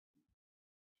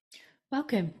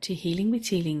Welcome to Healing with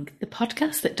Teeling, the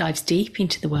podcast that dives deep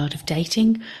into the world of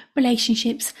dating,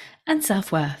 relationships, and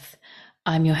self-worth.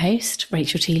 I'm your host,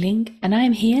 Rachel Teeling, and I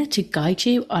am here to guide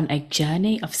you on a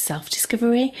journey of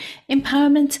self-discovery,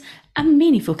 empowerment, and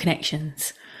meaningful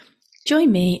connections. Join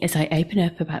me as I open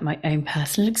up about my own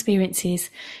personal experiences,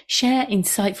 share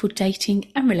insightful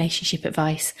dating and relationship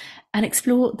advice, and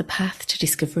explore the path to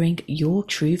discovering your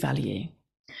true value.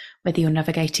 Whether you're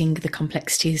navigating the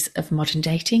complexities of modern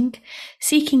dating,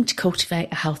 seeking to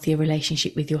cultivate a healthier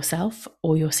relationship with yourself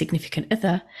or your significant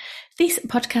other, this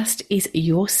podcast is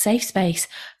your safe space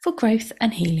for growth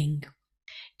and healing.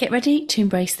 Get ready to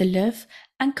embrace the love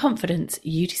and confidence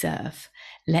you deserve.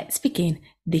 Let's begin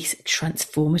this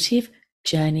transformative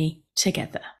journey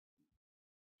together.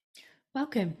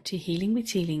 Welcome to Healing with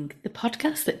Teeling, the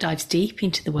podcast that dives deep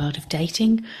into the world of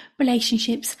dating,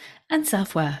 relationships, and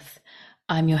self-worth.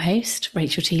 I'm your host,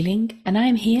 Rachel Teeling, and I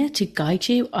am here to guide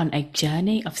you on a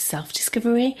journey of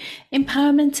self-discovery,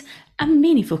 empowerment, and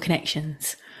meaningful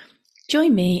connections.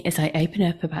 Join me as I open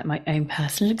up about my own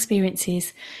personal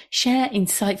experiences, share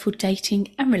insightful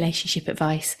dating and relationship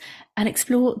advice, and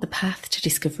explore the path to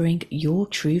discovering your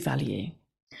true value.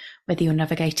 Whether you're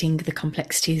navigating the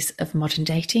complexities of modern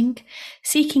dating,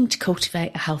 seeking to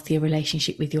cultivate a healthier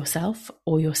relationship with yourself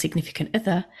or your significant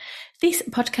other, this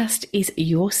podcast is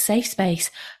your safe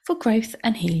space for growth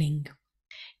and healing.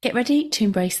 Get ready to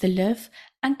embrace the love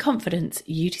and confidence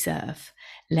you deserve.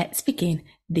 Let's begin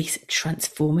this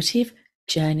transformative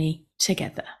journey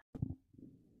together.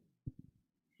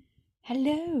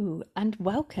 Hello and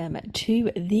welcome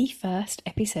to the first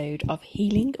episode of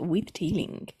Healing with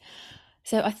Teeling.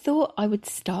 So I thought I would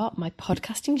start my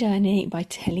podcasting journey by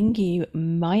telling you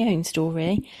my own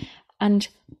story and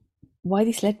why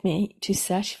this led me to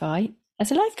certify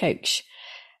as a life coach.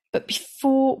 But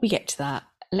before we get to that,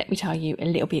 let me tell you a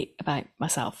little bit about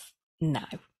myself now.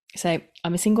 So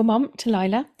I'm a single mom to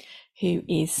Lila, who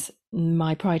is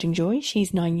my pride and joy.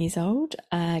 She's 9 years old,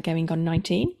 going on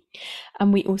 19.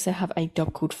 And we also have a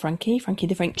dog called Frankie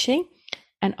the Frenchie.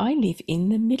 And I live in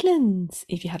the Midlands,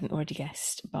 if you hadn't already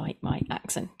guessed by my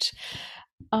accent.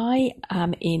 I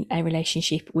am in a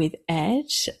relationship with Ed.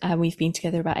 We've been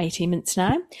together about 18 months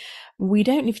now. We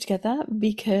don't live together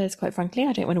because, quite frankly,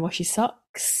 I don't want to wash his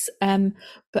socks.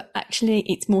 But actually,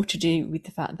 it's more to do with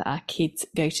the fact that our kids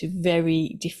go to school in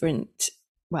very different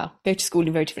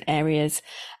areas,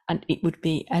 and it would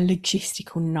be a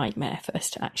logistical nightmare for us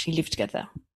to actually live together.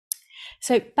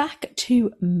 So back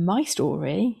to my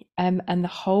story, and the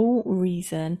whole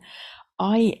reason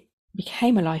I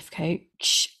became a life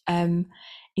coach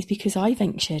is because I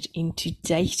ventured into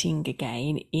dating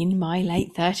again in my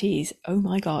late 30s. Oh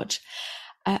my God.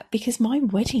 Because my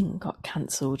wedding got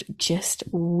cancelled just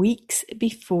weeks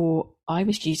before I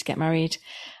was due to get married.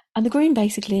 And the groom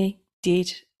basically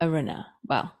did a runner.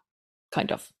 Well,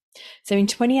 kind of. So in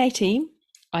 2018,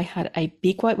 I had a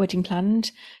big white wedding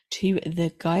planned to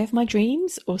the guy of my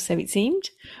dreams, or so it seemed.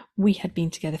 We had been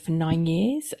together for 9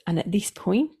 years, and at this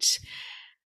point,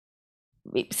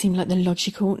 it seemed like the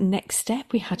logical next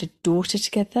step. We had a daughter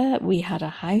together, we had a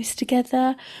house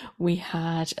together, we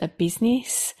had a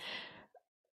business.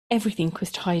 Everything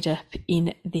was tied up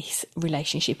in this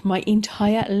relationship. My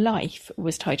entire life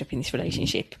was tied up in this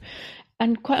relationship.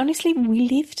 And quite honestly, we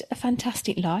lived a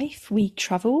fantastic life. We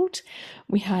travelled.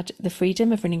 We had the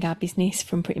freedom of running our business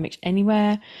from pretty much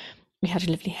anywhere. We had a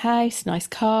lovely house, nice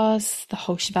cars, the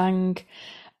whole shebang.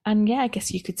 And yeah, I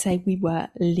guess you could say we were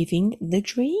living the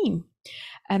dream.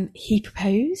 He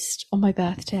proposed on my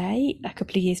birthday a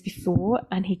couple of years before,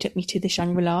 and he took me to the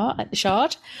Shangri-La at the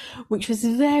Shard, which was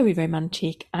very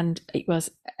romantic, and it was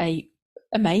a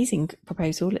amazing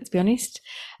proposal, let's be honest.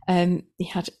 He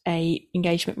had a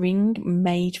engagement ring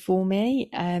made for me,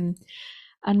 and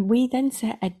we then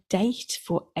set a date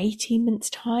for 18 months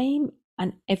time,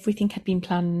 and everything had been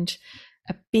planned.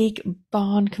 A big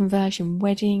barn conversion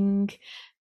wedding,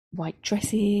 white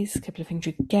dresses, a couple of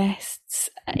hundred guests.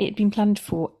 It had been planned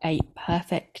for a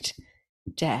perfect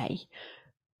day.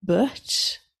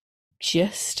 But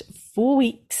just 4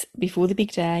 weeks before the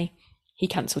big day, he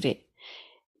cancelled it.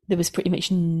 There was pretty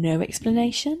much no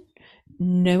explanation,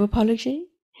 no apology.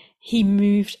 He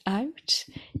moved out.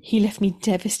 He left me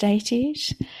devastated.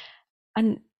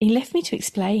 And he left me to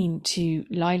explain to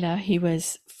Lila, who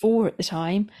was 4 at the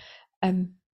time,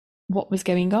 what was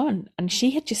going on. And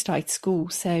she had just started school.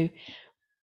 So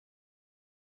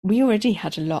we already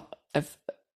had a lot of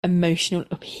emotional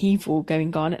upheaval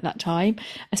going on at that time,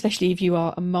 especially if you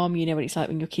are a mom. You know what it's like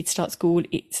when your kids start school.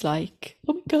 It's like,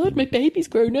 oh my God, my baby's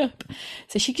grown up.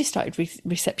 So she just started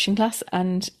reception class,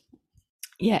 and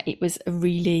yeah, it was a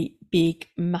really big,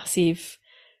 massive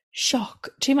shock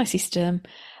to my system,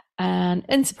 and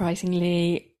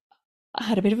unsurprisingly, I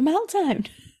had a bit of a meltdown.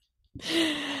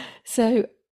 So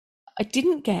I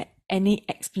didn't get any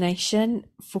explanation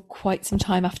for quite some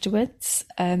time afterwards.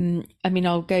 I mean,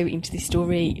 I'll go into this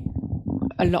story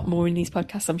a lot more in these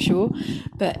podcasts, I'm sure.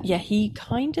 But yeah, he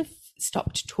kind of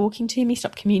stopped talking to me,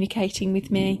 stopped communicating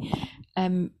with me,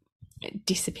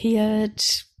 disappeared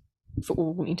for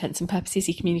all intents and purposes.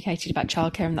 He communicated about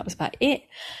childcare and that was about it.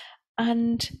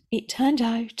 And it turned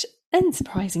out,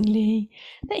 unsurprisingly,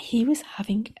 that he was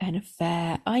having an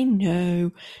affair. I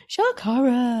know, shock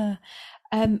horror.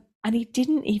 And he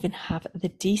didn't even have the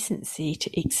decency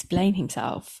to explain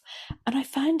himself. And I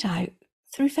found out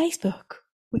through Facebook,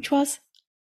 which was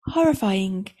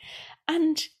horrifying.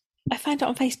 And I found out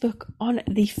on Facebook on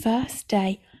the first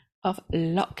day of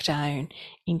lockdown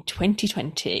in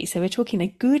 2020. So we're talking a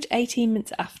good 18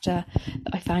 months after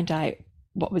that I found out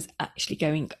what was actually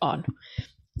going on.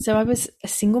 So I was a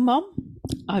single mom.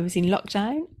 I was in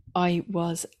lockdown. I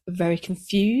was very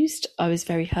confused. I was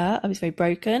very hurt. I was very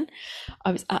broken.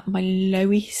 I was at my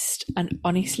lowest. And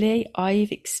honestly,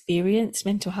 I've experienced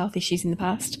mental health issues in the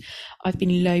past. I've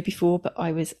been low before, but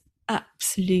I was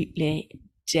absolutely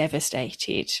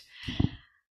devastated.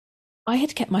 I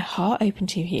had kept my heart open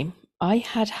to him. I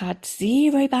had had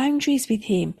zero boundaries with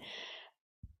him.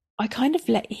 I kind of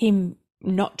let him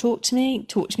not talk to me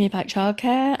about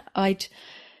childcare. I'd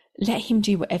let him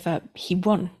do whatever he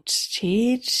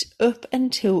wanted up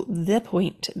until the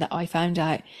point that I found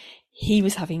out he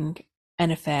was having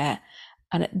an affair.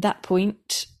 And at that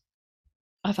point,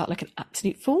 I felt like an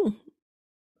absolute fool.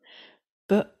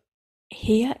 But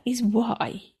here is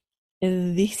why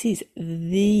this is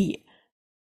the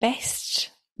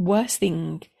worst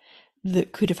thing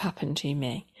that could have happened to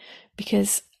me.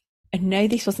 Because I know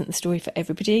this wasn't the story for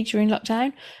everybody during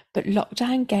lockdown, but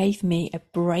lockdown gave me a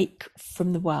break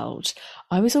from the world.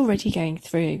 I was already going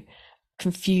through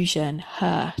confusion,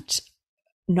 hurt,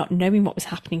 not knowing what was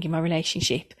happening in my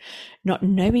relationship, not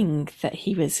knowing that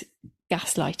he was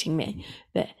gaslighting me,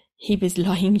 that he was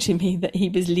lying to me, that he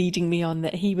was leading me on,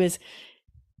 that he was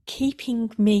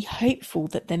keeping me hopeful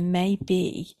that there may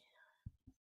be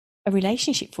a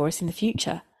relationship for us in the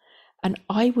future. And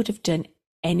I would have done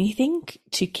anything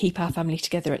to keep our family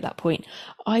together at that point.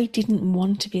 I didn't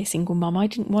want to be a single mum. I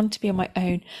didn't want to be on my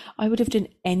own. I would have done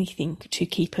anything to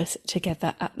keep us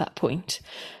together at that point.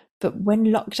 But when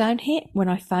lockdown hit, when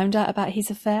I found out about his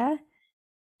affair,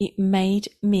 it made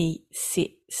me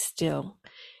sit still.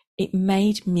 It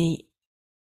made me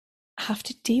have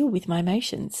to deal with my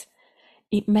emotions.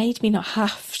 It made me not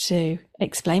have to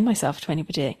explain myself to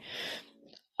anybody.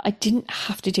 I didn't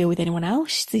have to deal with anyone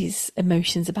else's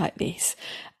emotions about this.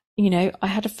 You know, I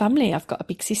had a family. I've got a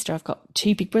big sister. I've got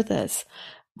two big brothers.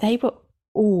 They were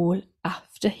all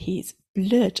after his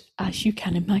blood, as you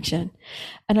can imagine.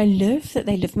 And I love that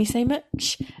they love me so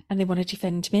much and they want to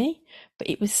defend me. But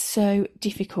it was so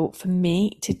difficult for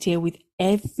me to deal with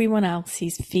everyone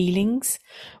else's feelings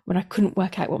when I couldn't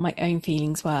work out what my own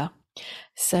feelings were.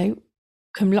 So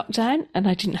come lockdown and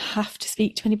I didn't have to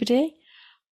speak to anybody,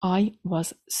 I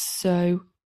was so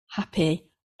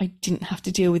happy I didn't have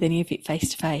to deal with any of it face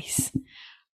to face.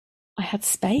 I had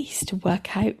space to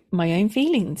work out my own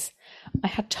feelings. I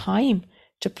had time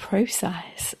to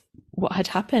process what had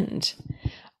happened.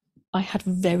 I had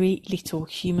very little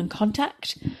human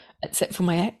contact, except for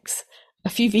my ex, a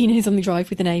few vinos on the drive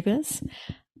with the neighbours,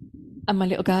 and my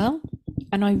little girl.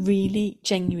 And I really,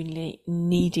 genuinely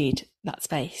needed that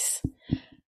space.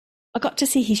 I got to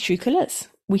see his true colours.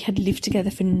 We had lived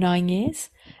together for 9 years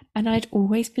and I'd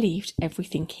always believed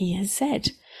everything he has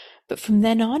said. But from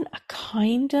then on, I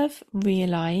kind of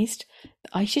realised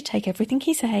that I should take everything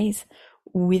he says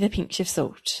with a pinch of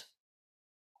salt.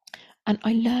 And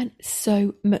I learned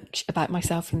so much about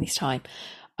myself in this time.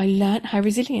 I learned how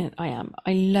resilient I am.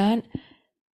 I learned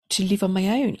to live on my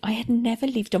own. I had never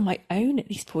lived on my own at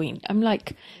this point. I'm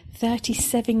like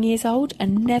 37 years old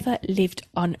and never lived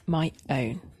on my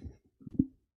own.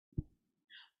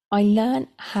 I learned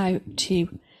how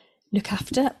to look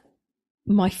after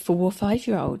my 4 or 5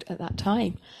 year old at that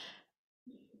time.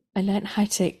 I learned how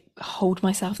to hold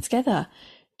myself together,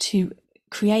 to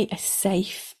create a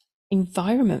safe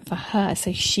environment for her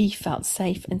so she felt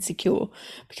safe and secure.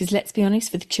 Because let's be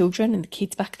honest, for the children and the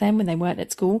kids back then when they weren't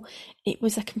at school, it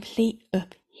was a complete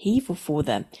upheaval for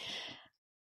them.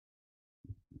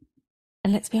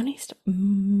 And let's be honest,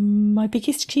 my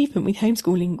biggest achievement with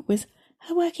homeschooling was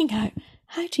her working out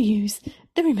how to use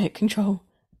the remote control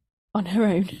on her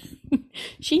own.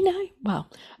 She's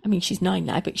 9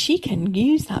 now, but she can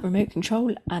use that remote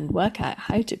control and work out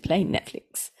how to play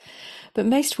Netflix. But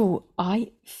most of all,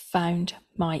 I found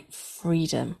my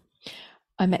freedom.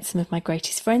 I met some of my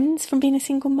greatest friends from being a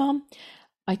single mum.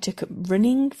 I took up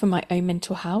running for my own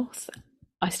mental health.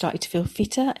 I started to feel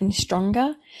fitter and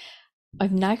stronger.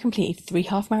 I've now completed 3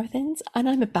 half marathons and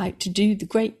I'm about to do the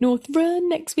Great North Run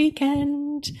next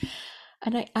weekend.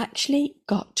 And I actually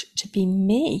got to be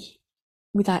me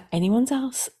without anyone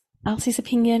else's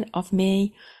opinion of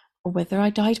me, or whether I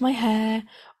dyed my hair,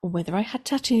 or whether I had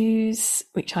tattoos,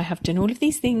 which I have done all of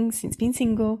these things since being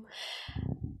single.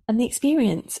 And the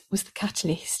experience was the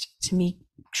catalyst to me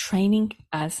training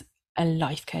as a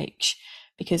life coach,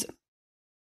 because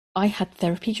I had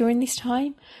therapy during this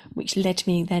time, which led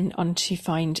me then on to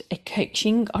find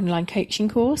a online coaching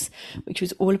course, which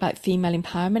was all about female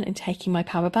empowerment and taking my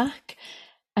power back.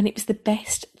 And it was the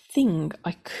best thing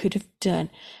I could have done.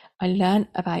 I learned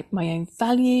about my own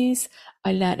values.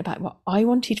 I learned about what I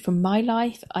wanted from my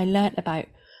life. I learned about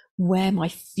where my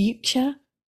future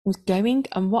was going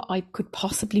and what I could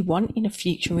possibly want in a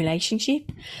future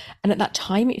relationship. And at that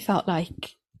time, it felt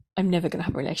like I'm never going to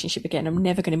have a relationship again. I'm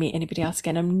never going to meet anybody else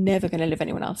again. I'm never going to love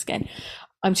anyone else again.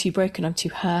 I'm too broken. I'm too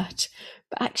hurt.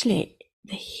 But actually,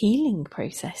 the healing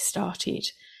process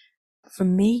started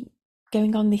from me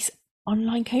going on this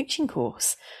online coaching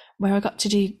course, where I got to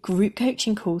do group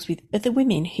coaching calls with other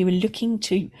women who were looking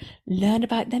to learn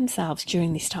about themselves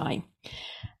during this time.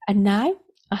 And now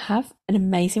I have an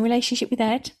amazing relationship with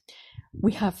Ed.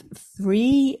 We have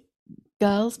 3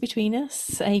 girls between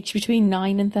us, aged between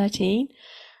 9 and 13.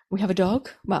 We have a dog.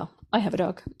 Well, I have a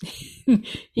dog.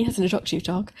 He has an adoptive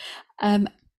dog. And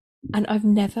I've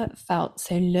never felt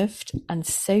so loved and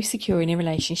so secure in a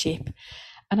relationship.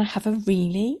 And I have a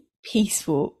really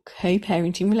peaceful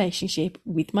co-parenting relationship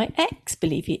with my ex,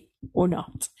 believe it or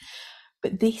not.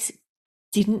 But this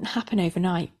didn't happen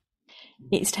overnight.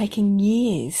 It's taken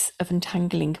years of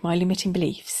untangling my limiting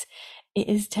beliefs. It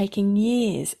has taken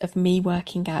years of me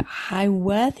working out how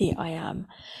worthy I am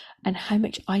and how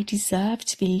much I deserve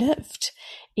to be loved.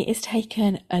 It has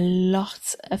taken a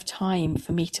lot of time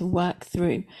for me to work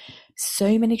through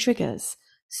so many triggers,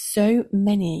 so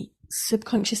many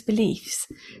subconscious beliefs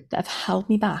that have held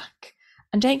me back.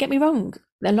 And don't get me wrong,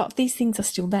 a lot of these things are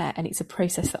still there, and it's a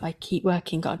process that I keep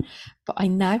working on. But I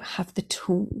now have the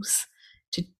tools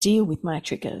to deal with my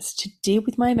triggers, to deal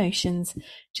with my emotions,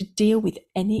 to deal with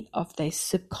any of those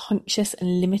subconscious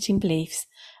and limiting beliefs.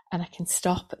 And I can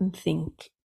stop and think,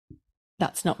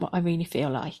 that's not what I really feel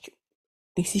like.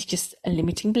 This is just a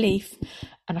limiting belief,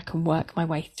 and I can work my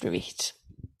way through it.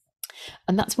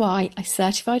 And that's why I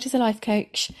certified as a life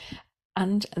coach,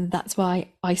 and that's why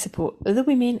I support other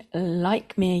women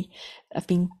like me that have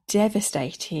been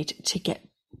devastated to get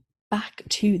back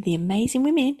to the amazing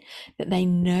women that they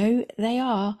know they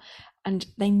are, and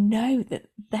they know that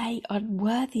they are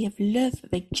worthy of love.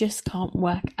 They just can't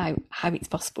work out how it's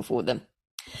possible for them.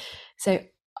 So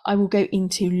I will go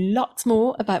into lots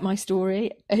more about my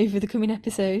story over the coming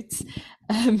episodes,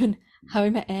 and how I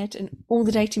met Ed and all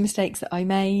the dating mistakes that I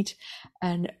made,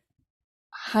 and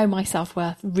how my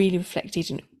self-worth really reflected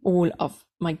in all of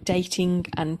my dating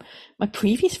and my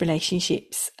previous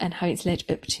relationships, and how it's led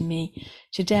up to me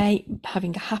today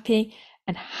having a happy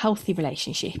and healthy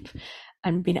relationship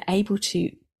and being able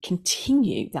to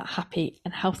continue that happy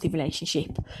and healthy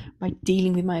relationship by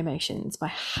dealing with my emotions, by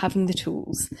having the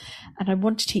tools. And I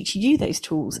want to teach you those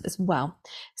tools as well.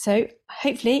 So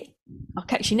hopefully I'll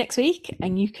catch you next week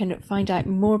and you can find out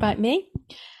more about me,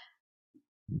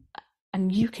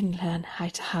 and you can learn how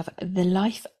to have the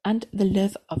life and the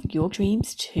love of your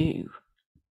dreams too.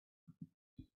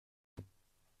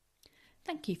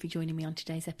 Thank you for joining me on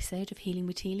today's episode of Healing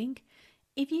with Healing.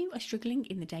 If you are struggling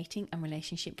in the dating and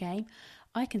relationship game,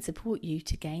 I can support you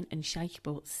to gain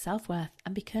unshakable self-worth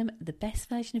and become the best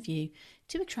version of you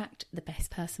to attract the best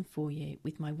person for you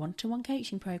with my one-to-one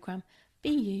coaching program, Be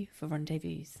You for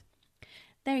Rendezvous.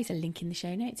 There is a link in the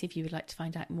show notes if you would like to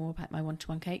find out more about my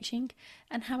one-to-one coaching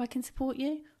and how I can support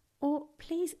you, or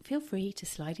please feel free to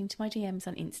slide into my DMs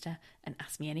on Insta and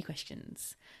ask me any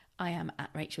questions. I am at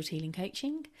Rachel Teeling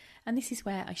Coaching, and this is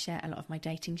where I share a lot of my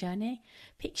dating journey,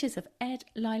 pictures of Ed,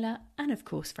 Lila, and of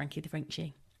course Frankie the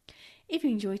Frenchie. If you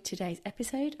enjoyed today's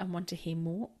episode and want to hear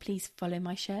more, please follow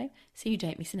my show so you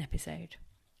don't miss an episode.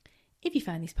 If you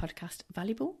found this podcast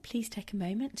valuable, please take a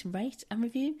moment to rate and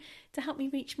review to help me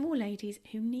reach more ladies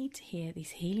who need to hear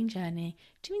this healing journey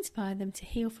to inspire them to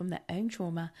heal from their own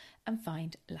trauma and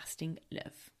find lasting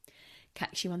love.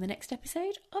 Catch you on the next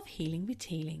episode of Healing with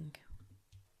Healing.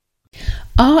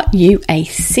 Are you a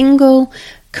single,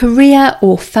 career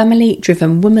or family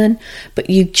driven woman, but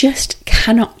you just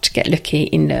cannot get lucky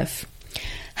in love?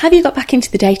 Have you got back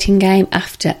into the dating game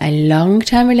after a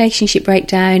long-term relationship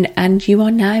breakdown and you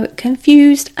are now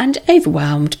confused and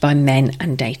overwhelmed by men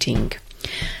and dating?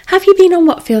 Have you been on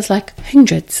what feels like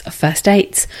hundreds of first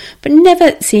dates but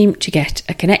never seem to get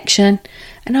a connection?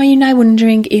 And are you now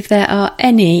wondering if there are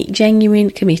any genuine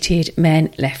committed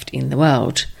men left in the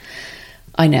world?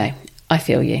 I know, I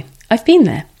feel you. I've been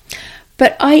there.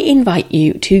 But I invite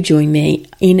you to join me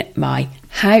in my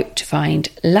How to Find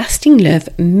Lasting Love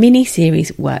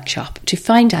mini-series workshop to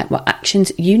find out what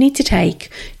actions you need to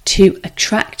take to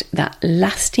attract that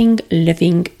lasting,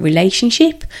 loving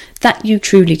relationship that you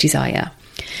truly desire.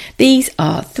 These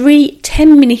are 3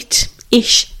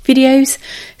 10-minute-ish videos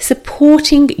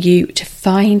supporting you to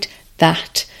find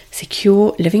that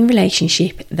secure, loving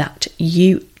relationship that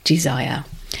you desire.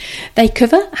 They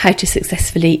cover how to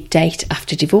successfully date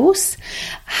after divorce,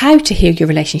 how to heal your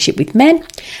relationship with men,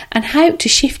 and how to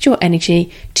shift your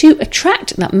energy to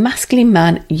attract that masculine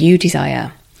man you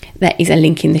desire. There is a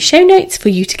link in the show notes for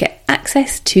you to get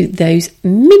access to those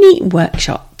mini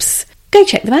workshops. Go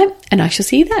check them out and I shall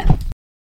see you there.